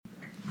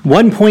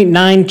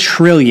1.9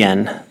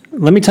 trillion.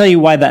 Let me tell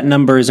you why that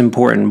number is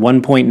important.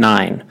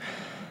 1.9.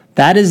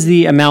 That is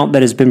the amount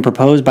that has been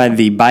proposed by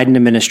the Biden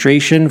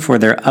administration for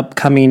their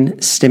upcoming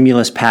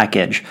stimulus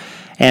package.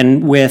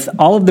 And with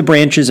all of the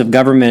branches of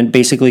government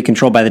basically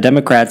controlled by the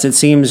Democrats, it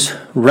seems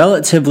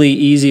relatively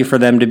easy for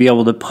them to be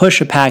able to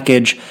push a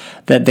package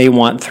that they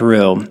want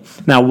through.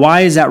 Now,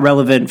 why is that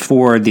relevant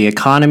for the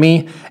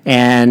economy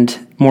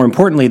and, more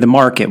importantly, the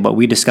market, what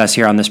we discuss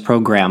here on this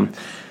program?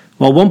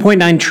 Well,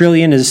 1.9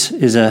 trillion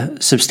is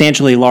a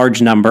substantially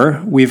large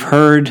number. We've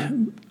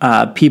heard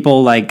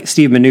people like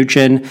Steve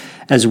Mnuchin,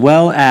 as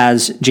well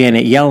as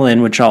Janet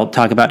Yellen, which I'll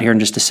talk about here in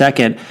just a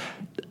second,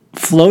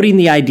 floating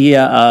the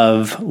idea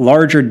of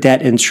larger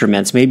debt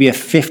instruments, maybe a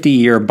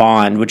 50-year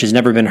bond, which has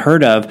never been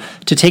heard of,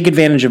 to take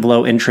advantage of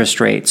low interest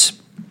rates.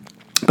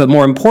 But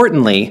more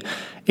importantly,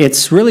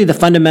 it's really the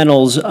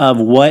fundamentals of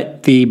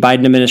what the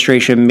Biden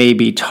administration may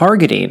be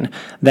targeting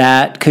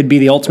that could be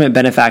the ultimate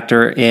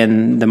benefactor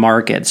in the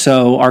market.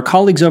 So our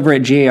colleagues over at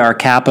GAR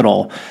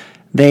Capital,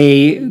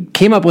 they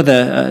came up with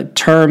a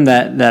term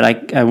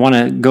that I want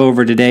to go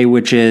over today,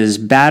 which is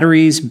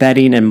batteries,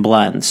 bedding, and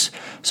blends.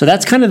 So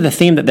that's kind of the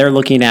theme that they're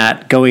looking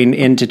at going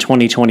into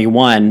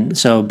 2021.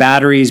 So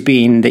batteries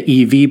being the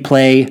EV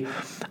play,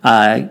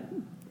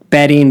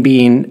 betting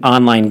being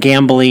online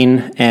gambling,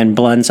 and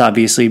blends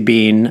obviously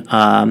being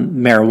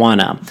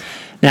marijuana.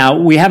 Now,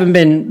 we haven't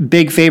been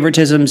big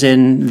favoritisms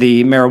in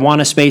the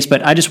marijuana space,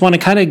 but I just want to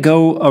kind of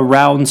go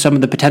around some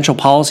of the potential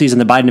policies in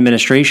the Biden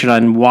administration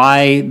on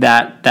why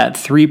that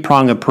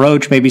three-prong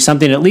approach may be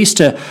something at least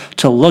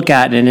to look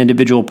at in an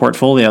individual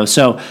portfolio.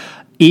 So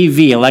EV,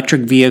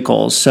 electric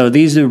vehicles. So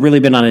these have really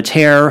been on a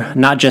tear,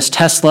 not just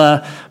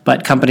Tesla,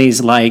 but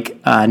companies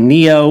like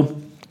NIO,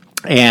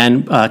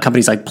 and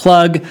companies like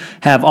Plug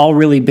have all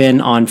really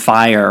been on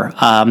fire.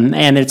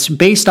 And it's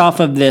based off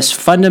of this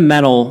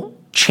fundamental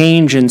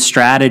change in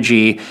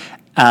strategy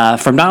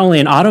from not only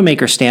an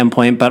automaker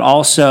standpoint, but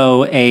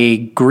also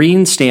a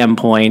green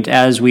standpoint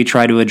as we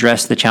try to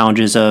address the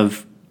challenges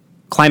of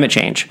climate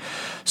change.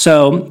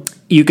 So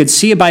you could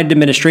see a Biden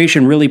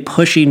administration really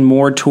pushing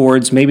more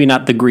towards maybe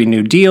not the Green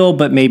New Deal,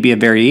 but maybe a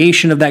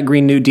variation of that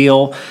Green New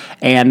Deal,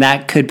 and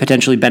that could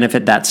potentially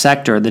benefit that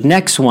sector. The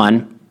next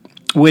one,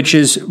 which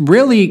is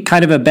really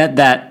kind of a bet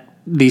that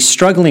these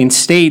struggling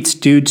states,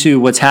 due to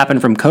what's happened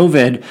from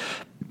COVID,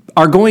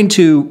 are going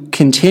to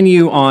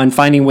continue on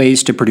finding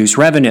ways to produce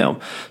revenue.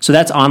 So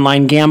that's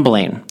online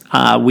gambling.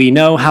 We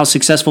know how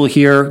successful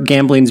here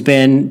gambling's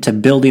been to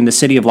building the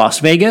city of Las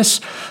Vegas,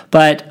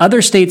 but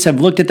other states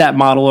have looked at that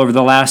model over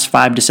the last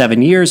 5 to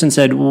 7 years and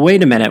said,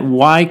 wait a minute,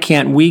 why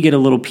can't we get a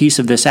little piece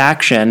of this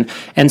action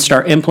and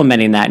start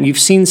implementing that? And you've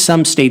seen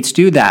some states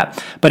do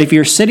that. But if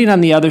you're sitting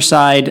on the other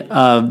side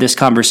of this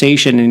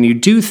conversation and you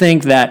do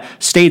think that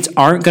states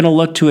aren't going to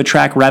look to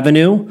attract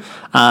revenue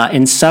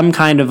in some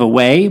kind of a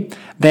way,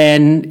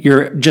 then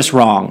you're just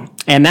wrong.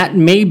 And that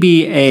may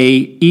be a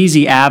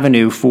easy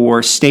avenue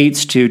for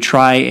states to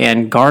try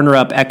and garner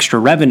up extra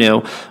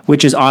revenue,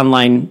 which is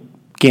online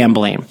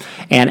gambling.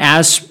 And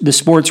as the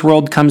sports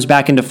world comes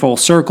back into full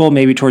circle,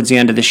 maybe towards the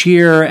end of this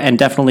year and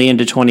definitely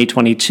into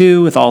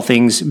 2022, with all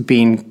things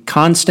being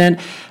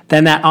constant,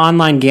 then that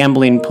online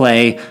gambling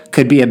play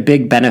could be a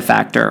big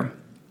benefactor.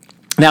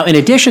 Now, in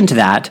addition to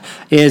that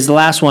is the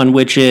last one,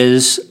 which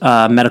is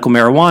medical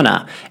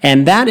marijuana.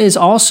 And that is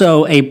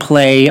also a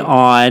play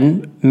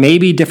on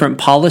maybe different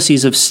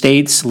policies of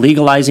states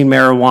legalizing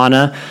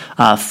marijuana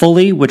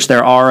fully, which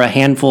there are a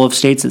handful of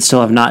states that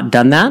still have not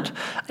done that.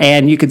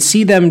 And you could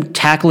see them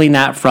tackling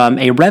that from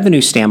a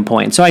revenue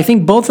standpoint. So I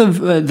think both of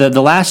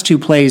the last two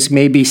plays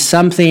may be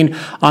something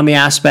on the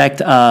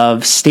aspect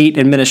of state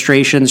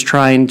administrations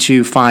trying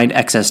to find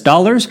excess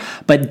dollars,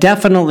 but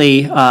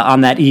definitely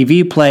on that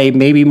EV play,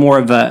 maybe more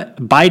of a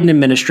Biden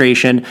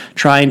administration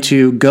trying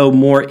to go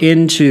more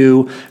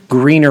into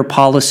greener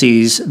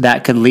policies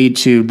that could lead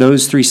to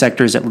those three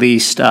sectors at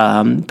least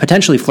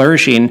potentially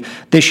flourishing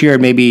this year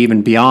and maybe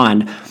even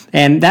beyond.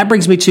 And that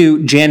brings me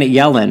to Janet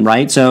Yellen,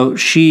 right? So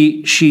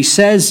she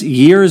says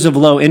years of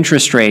low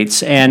interest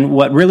rates, and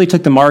what really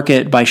took the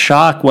market by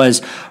shock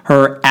was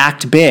her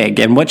act big.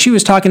 And what she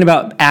was talking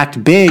about,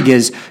 act big,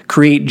 is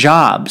create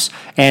jobs.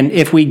 And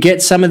if we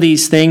get some of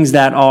these things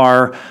that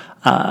are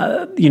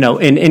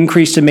an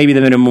increase to maybe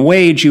the minimum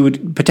wage, you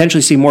would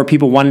potentially see more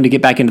people wanting to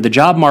get back into the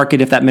job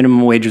market if that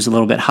minimum wage was a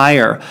little bit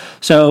higher.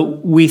 So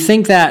we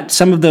think that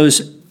some of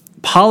those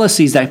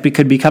policies that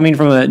could be coming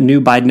from a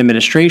new Biden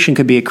administration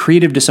could be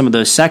accretive to some of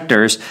those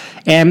sectors,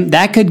 and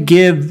that could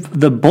give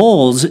the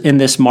bulls in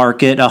this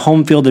market a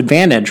home field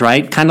advantage,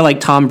 right? Kind of like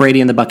Tom Brady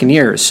and the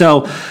Buccaneers.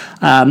 So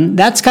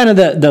that's kind of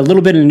the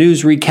little bit of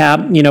news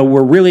recap. You know,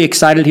 we're really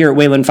excited here at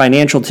Wayland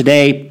Financial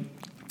today.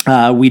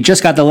 We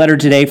just got the letter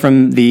today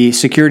from the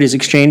Securities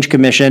Exchange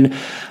Commission,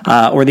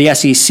 or the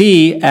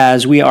SEC,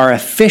 as we are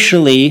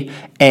officially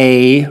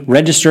a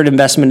registered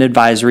investment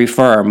advisory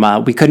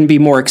firm. We couldn't be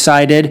more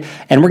excited,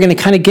 and we're going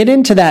to kind of get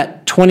into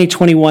that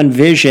 2021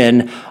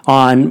 vision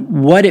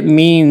on what it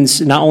means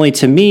not only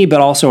to me,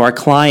 but also our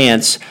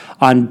clients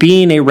on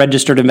being a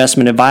registered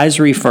investment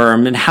advisory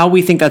firm and how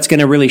we think that's going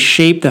to really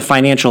shape the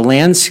financial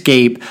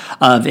landscape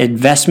of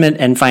investment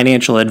and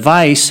financial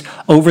advice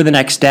over the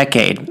next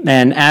decade.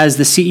 And as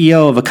the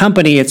CEO of a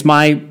company, it's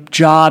my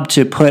job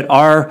to put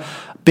our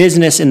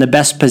business in the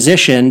best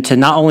position to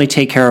not only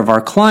take care of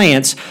our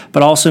clients,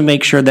 but also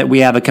make sure that we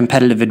have a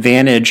competitive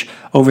advantage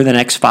over the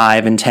next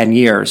 5 and 10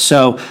 years.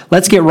 So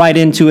let's get right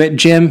into it.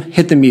 Jim,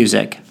 hit the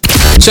music.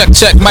 Check,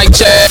 mic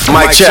check.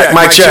 Mic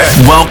check.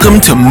 Welcome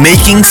to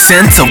Making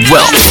Sense of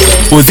Wealth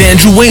with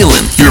Andrew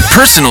Whalen, your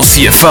personal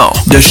CFO.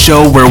 The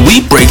show where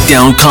we break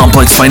down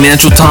complex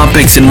financial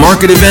topics and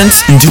market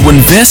events into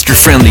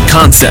investor-friendly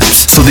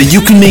concepts so that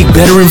you can make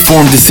better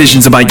informed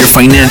decisions about your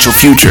financial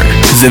future.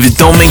 Because if it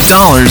don't make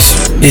dollars,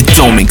 it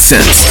don't make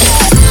sense.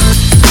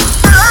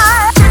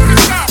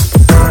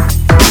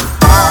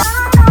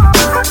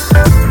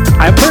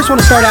 I first want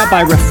to start out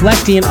by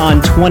reflecting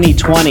on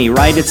 2020,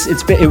 right?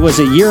 It was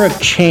a year of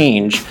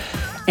change.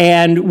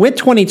 And with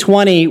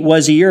 2020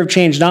 was a year of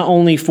change not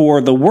only for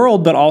the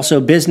world, but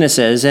also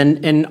businesses.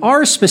 And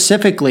ours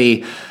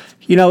specifically,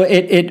 you know,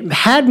 it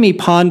had me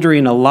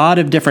pondering a lot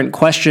of different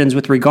questions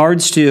with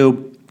regards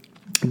to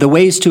the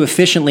ways to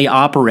efficiently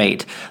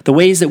operate, the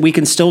ways that we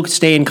can still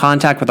stay in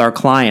contact with our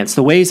clients,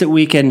 the ways that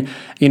we can,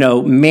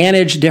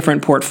 manage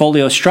different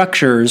portfolio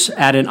structures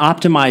at an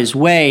optimized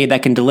way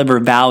that can deliver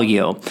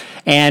value.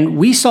 And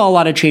we saw a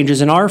lot of changes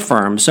in our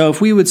firm. So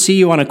if we would see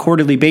you on a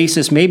quarterly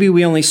basis, maybe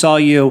we only saw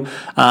you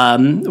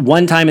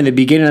one time in the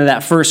beginning of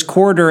that first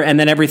quarter, and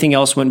then everything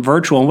else went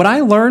virtual. And what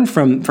I learned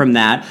from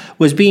that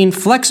was being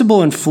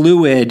flexible and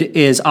fluid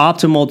is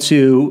optimal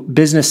to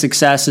business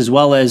success, as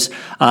well as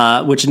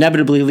which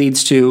inevitably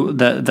leads to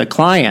the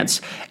clients.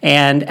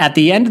 And at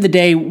the end of the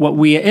day, what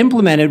we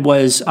implemented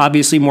was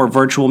obviously more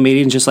virtual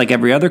meetings, just like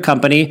every other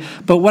company.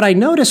 But what I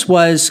noticed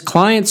was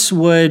clients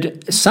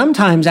would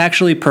sometimes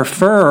actually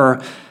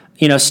prefer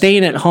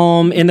staying at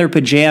home in their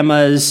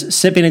pajamas,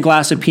 sipping a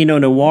glass of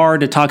Pinot Noir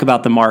to talk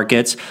about the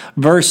markets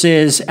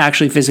versus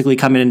actually physically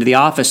coming into the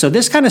office. So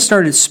this kind of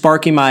started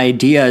sparking my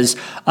ideas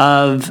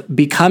of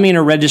becoming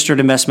a registered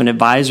investment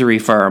advisory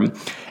firm.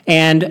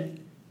 And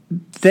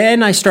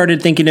then I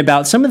started thinking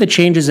about some of the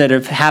changes that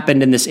have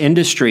happened in this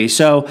industry.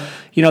 So,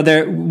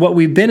 what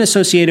we've been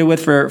associated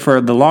with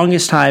for the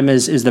longest time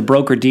is the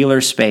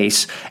broker-dealer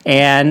space.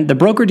 And the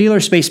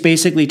broker-dealer space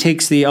basically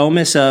takes the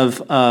onus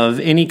of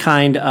any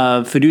kind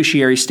of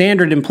fiduciary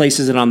standard and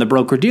places it on the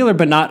broker-dealer,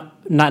 but not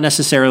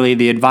necessarily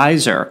the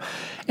advisor.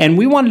 And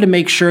we wanted to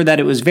make sure that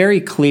it was very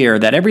clear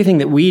that everything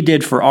that we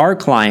did for our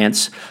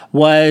clients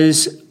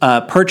was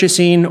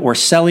purchasing or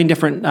selling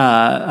different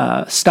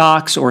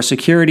stocks or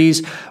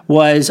securities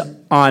was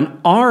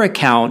on our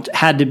account,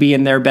 had to be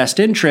in their best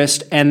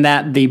interest, and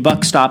that the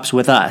buck stops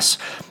with us.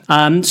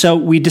 So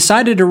we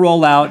decided to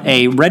roll out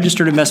a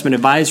registered investment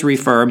advisory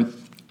firm.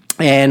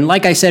 And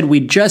like I said, we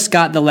just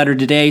got the letter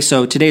today.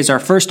 So today's our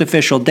first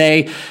official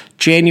day,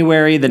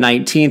 January the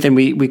 19th, and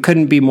we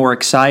couldn't be more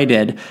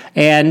excited.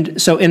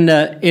 And so in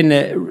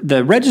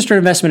the registered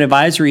investment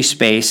advisory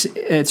space,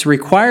 it's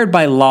required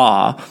by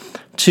law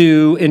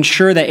to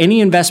ensure that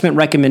any investment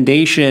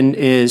recommendation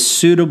is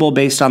suitable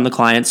based on the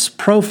client's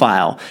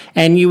profile.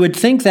 And you would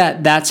think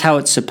that that's how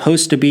it's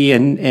supposed to be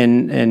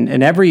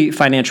in every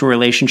financial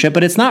relationship,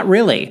 but it's not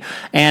really.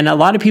 And a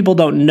lot of people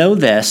don't know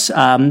this,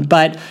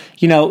 but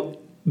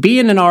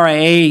being an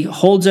RIA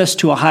holds us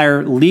to a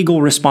higher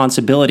legal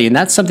responsibility, and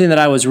that's something that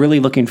I was really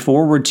looking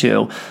forward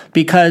to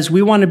because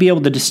we want to be able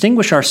to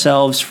distinguish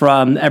ourselves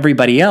from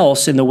everybody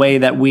else in the way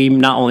that we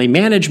not only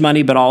manage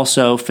money, but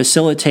also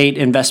facilitate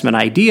investment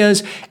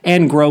ideas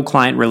and grow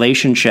client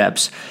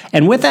relationships.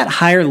 And with that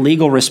higher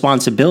legal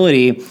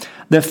responsibility,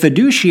 the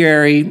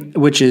fiduciary,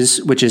 which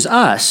is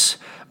us,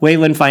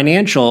 Whalen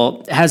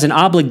Financial, has an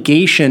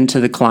obligation to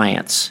the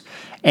clients.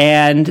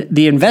 And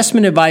the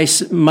investment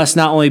advice must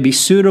not only be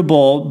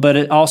suitable, but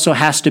it also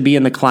has to be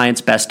in the client's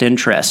best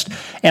interest.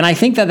 And I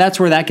think that that's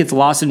where that gets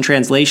lost in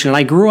translation. And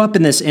I grew up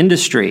in this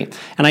industry,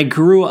 and I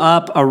grew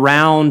up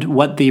around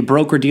what the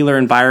broker-dealer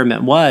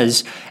environment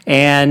was.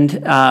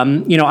 And,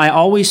 I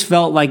always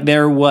felt like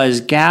there was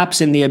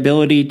gaps in the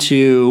ability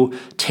to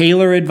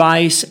tailor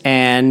advice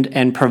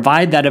and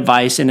provide that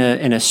advice in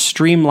a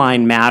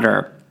streamlined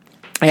manner.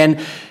 And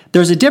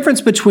there's a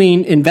difference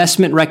between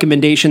investment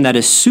recommendation that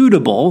is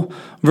suitable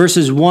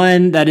versus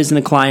one that is in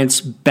the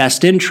client's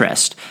best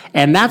interest.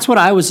 And that's what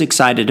I was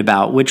excited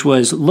about, which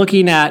was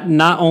looking at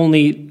not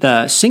only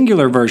the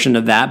singular version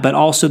of that, but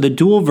also the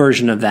dual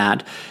version of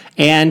that.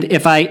 And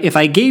if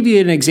I gave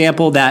you an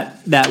example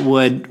that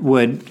would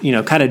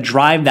kind of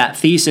drive that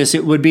thesis,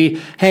 it would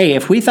be, hey,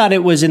 if we thought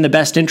it was in the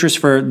best interest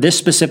for this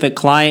specific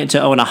client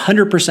to own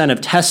 100% of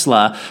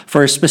Tesla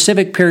for a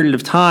specific period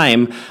of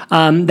time,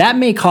 that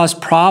may cause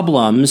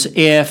problems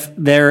if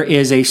there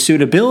is a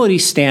suitability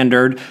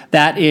standard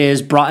that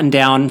is brought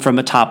down from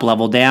a top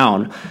level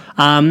down.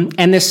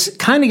 And this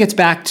kind of gets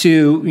back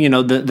to,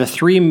 the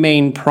three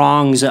main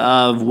prongs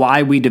of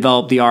why we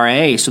developed the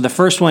RIA. So the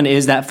first one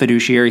is that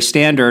fiduciary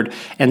standard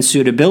and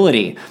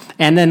suitability.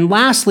 And then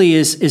lastly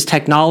is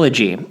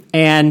technology.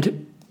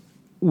 And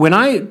when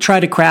I try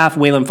to craft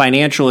Whalen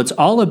Financial, it's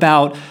all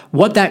about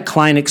what that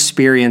client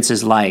experience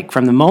is like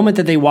from the moment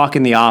that they walk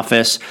in the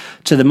office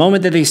to the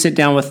moment that they sit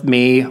down with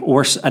me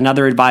or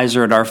another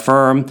advisor at our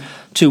firm,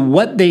 to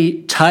what they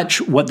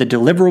touch, what the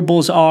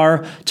deliverables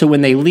are, to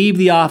when they leave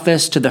the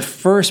office, to the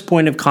first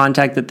point of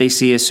contact that they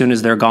see as soon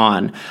as they're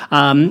gone.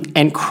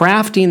 And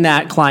crafting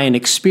that client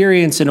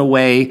experience in a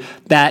way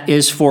that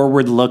is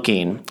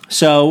forward-looking.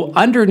 So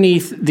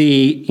underneath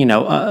the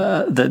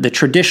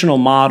traditional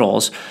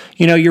models,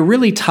 you're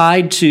really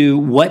tied to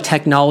what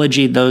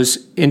technology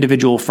those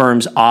individual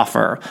firms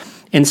offer.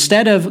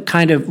 Instead of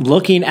kind of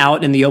looking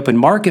out in the open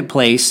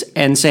marketplace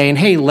and saying,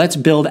 hey, let's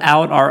build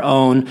out our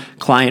own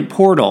client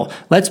portal.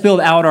 Let's build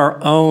out our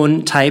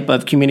own type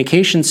of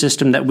communication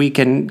system that we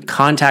can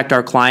contact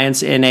our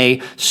clients in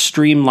a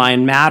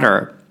streamlined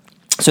manner.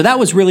 So that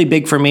was really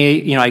big for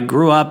me. I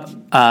grew up,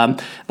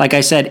 like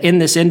I said, in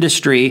this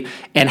industry,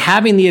 and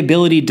having the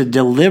ability to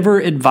deliver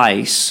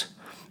advice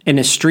in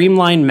a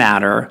streamlined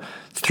manner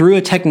through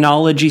a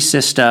technology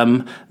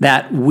system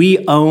that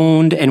we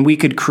owned and we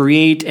could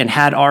create and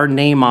had our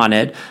name on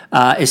it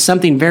is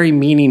something very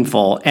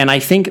meaningful. And I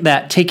think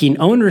that taking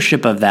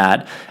ownership of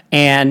that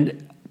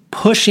and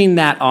pushing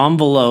that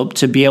envelope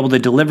to be able to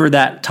deliver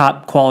that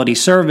top quality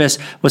service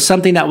was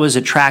something that was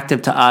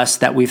attractive to us,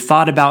 that we've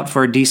thought about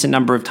for a decent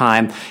number of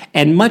time.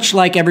 And much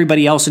like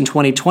everybody else in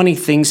 2020,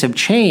 things have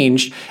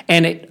changed,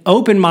 and it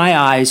opened my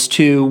eyes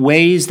to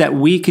ways that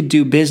we could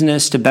do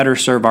business to better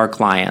serve our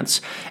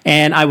clients.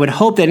 And I would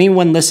hope that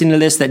anyone listening to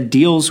this that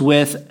deals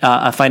with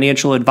a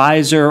financial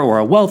advisor or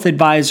a wealth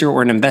advisor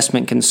or an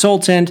investment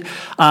consultant,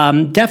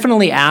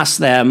 definitely ask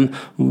them,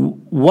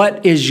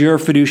 what is your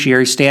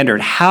fiduciary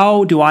standard?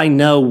 How do I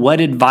know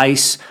what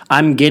advice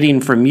I'm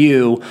getting from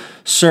you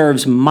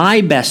serves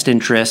my best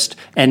interest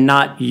and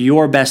not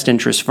your best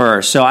interest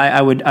first? So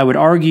I would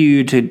argue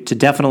you to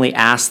definitely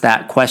ask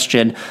that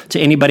question to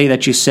anybody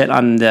that you sit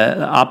on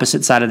the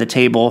opposite side of the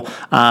table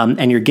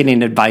and you're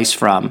getting advice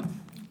from.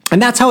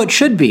 And that's how it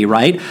should be,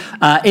 right?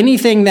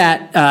 Anything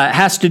that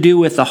has to do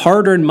with the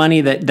hard-earned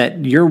money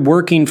that you're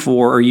working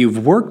for or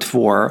you've worked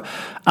for,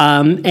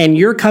 and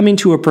you're coming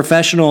to a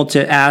professional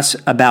to ask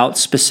about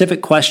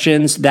specific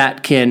questions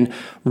that can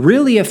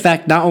really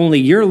affect not only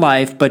your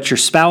life, but your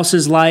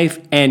spouse's life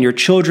and your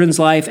children's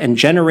life and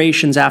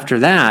generations after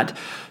that,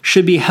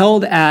 should be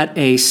held at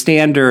a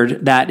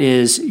standard that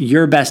is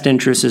your best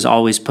interest is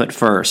always put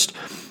first.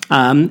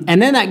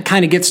 And then that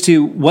kind of gets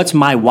to what's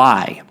my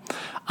why.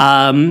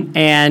 And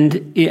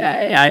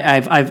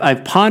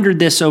I've pondered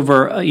this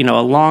over a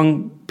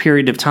long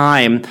period of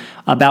time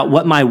about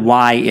what my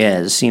why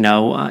is.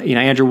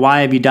 Andrew,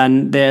 why have you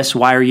done this?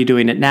 Why are you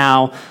doing it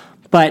now?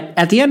 But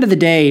at the end of the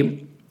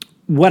day,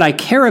 what I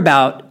care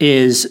about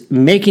is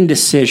making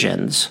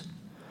decisions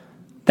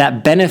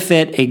that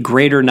benefit a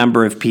greater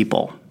number of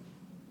people.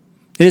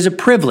 It is a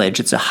privilege.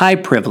 It's a high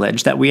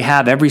privilege that we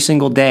have every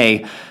single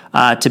day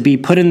to be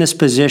put in this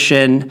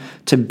position,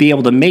 to be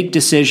able to make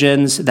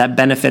decisions that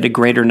benefit a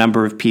greater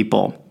number of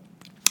people.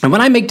 And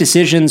when I make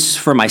decisions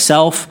for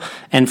myself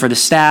and for the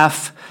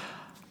staff,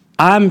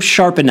 I'm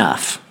sharp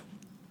enough.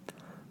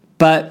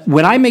 But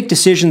when I make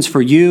decisions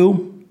for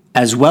you,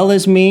 as well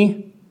as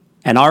me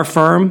and our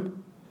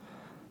firm,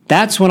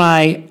 that's when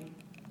I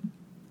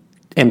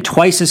am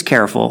twice as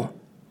careful,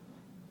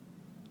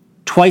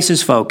 twice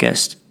as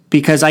focused,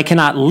 because I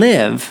cannot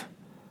live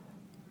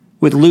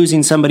with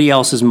losing somebody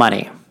else's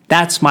money.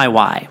 That's my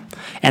why.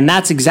 And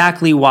that's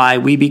exactly why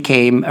we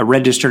became a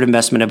registered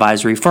investment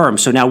advisory firm.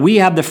 So now we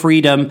have the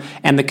freedom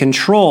and the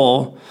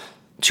control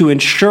to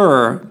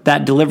ensure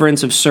that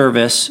deliverance of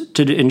service,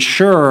 to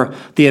ensure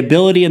the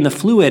ability and the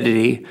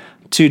fluidity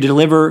to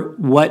deliver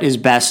what is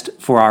best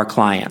for our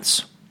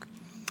clients.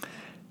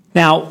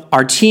 Now,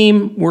 our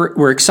team,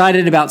 we're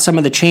excited about some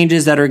of the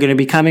changes that are going to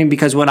be coming,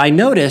 because what I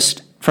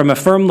noticed from a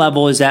firm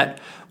level is that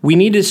we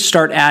need to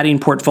start adding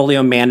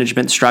portfolio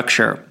management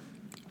structure.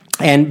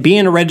 And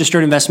being a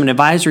registered investment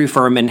advisory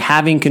firm and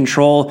having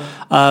control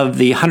of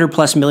the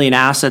 100+ million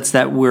assets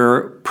that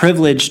we're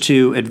privileged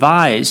to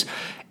advise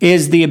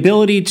is the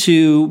ability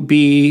to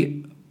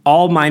be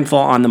all mindful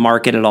on the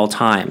market at all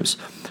times.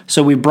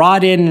 So we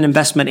brought in an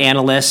investment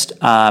analyst.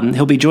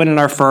 He'll be joining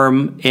our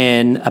firm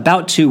in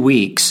about 2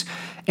 weeks.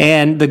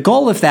 And the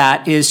goal of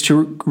that is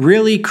to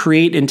really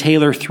create and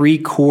tailor 3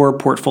 core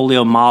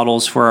portfolio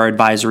models for our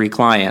advisory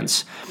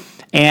clients.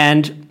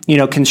 And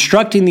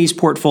constructing these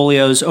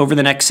portfolios over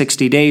the next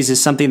 60 days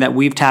is something that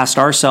we've tasked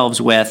ourselves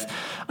with,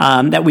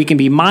 that we can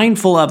be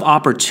mindful of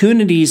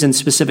opportunities in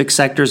specific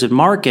sectors and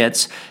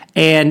markets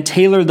and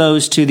tailor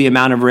those to the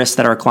amount of risk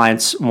that our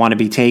clients want to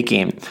be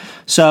taking.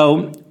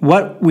 So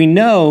what we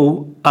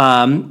know,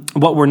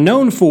 what we're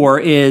known for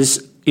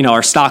is,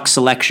 our stock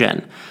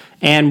selection.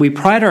 And we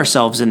pride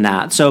ourselves in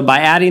that. So by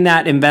adding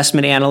that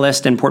investment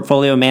analyst and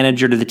portfolio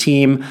manager to the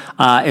team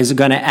is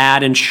going to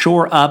add and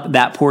shore up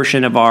that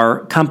portion of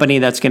our company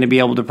that's going to be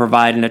able to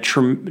provide a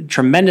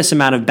tremendous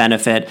amount of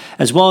benefit,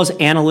 as well as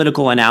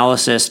analytical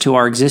analysis to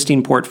our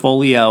existing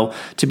portfolio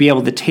to be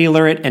able to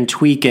tailor it and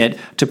tweak it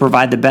to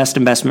provide the best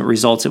investment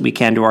results that we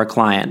can to our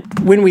client.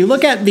 When we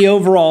look at the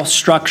overall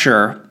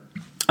structure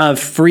of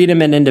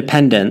freedom and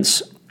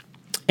independence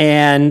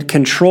and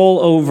control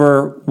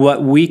over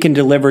what we can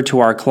deliver to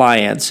our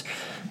clients,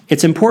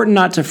 it's important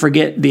not to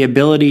forget the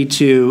ability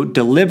to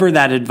deliver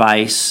that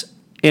advice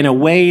in a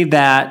way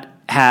that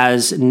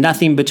has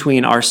nothing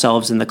between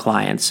ourselves and the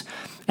clients.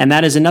 And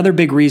that is another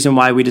big reason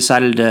why we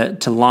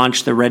decided to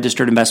launch the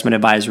Registered Investment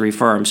Advisory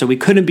Firm. So we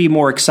couldn't be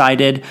more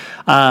excited.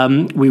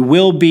 We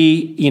will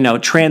be,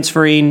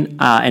 transferring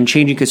and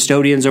changing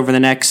custodians over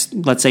the next,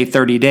 let's say,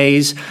 30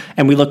 days.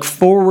 And we look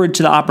forward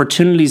to the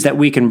opportunities that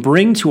we can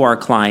bring to our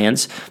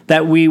clients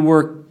that we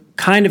were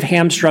kind of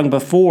hamstrung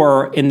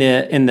before in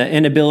the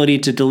inability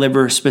to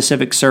deliver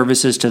specific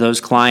services to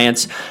those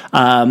clients,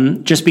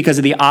 just because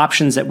of the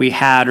options that we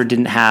had or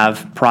didn't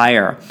have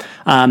prior.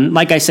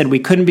 Like I said, we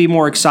couldn't be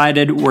more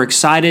excited. We're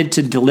excited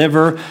to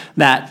deliver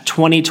that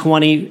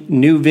 2020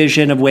 new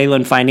vision of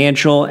Wayland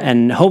Financial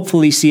and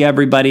hopefully see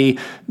everybody,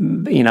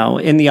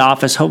 in the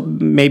office,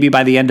 maybe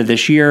by the end of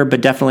this year, but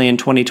definitely in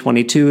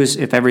 2022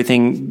 if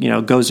everything,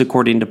 goes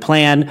according to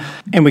plan.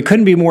 And we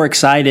couldn't be more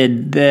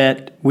excited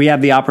that we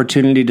have the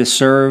opportunity to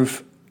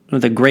serve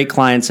the great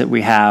clients that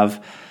we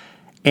have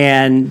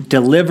and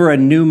deliver a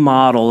new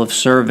model of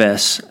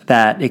service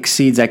that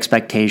exceeds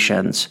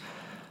expectations.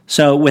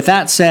 So with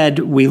that said,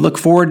 we look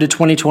forward to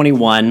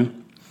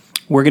 2021.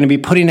 We're going to be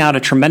putting out a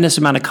tremendous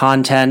amount of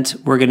content.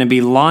 We're going to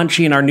be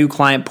launching our new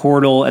client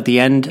portal at the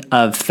end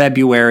of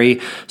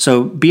February.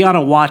 So be on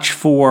a watch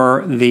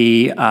for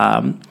the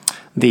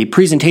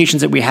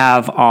presentations that we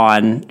have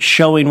on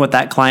showing what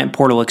that client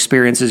portal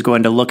experience is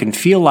going to look and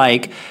feel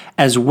like,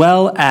 as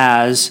well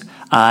as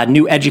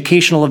new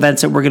educational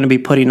events that we're going to be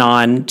putting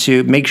on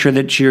to make sure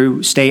that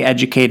you stay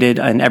educated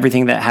on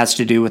everything that has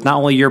to do with not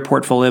only your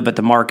portfolio, but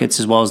the markets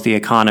as well as the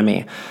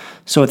economy.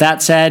 So with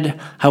that said,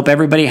 I hope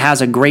everybody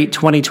has a great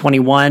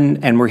 2021,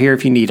 and we're here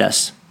if you need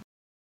us.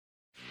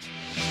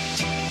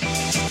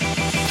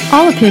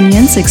 All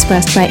opinions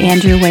expressed by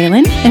Andrew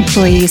Wayland,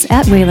 employees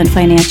at Wayland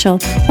Financial,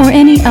 or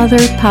any other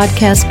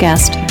podcast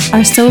guest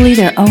are solely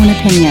their own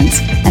opinions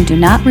and do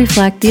not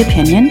reflect the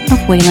opinion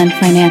of Wayland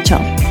Financial.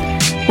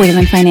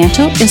 Wayland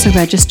Financial is a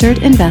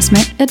registered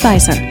investment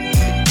advisor.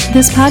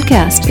 This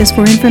podcast is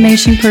for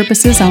information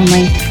purposes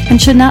only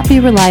and should not be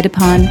relied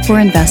upon for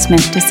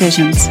investment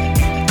decisions.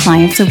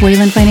 Clients of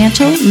Wayland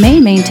Financial may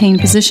maintain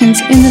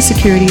positions in the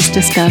securities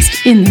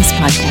discussed in this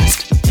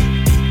podcast.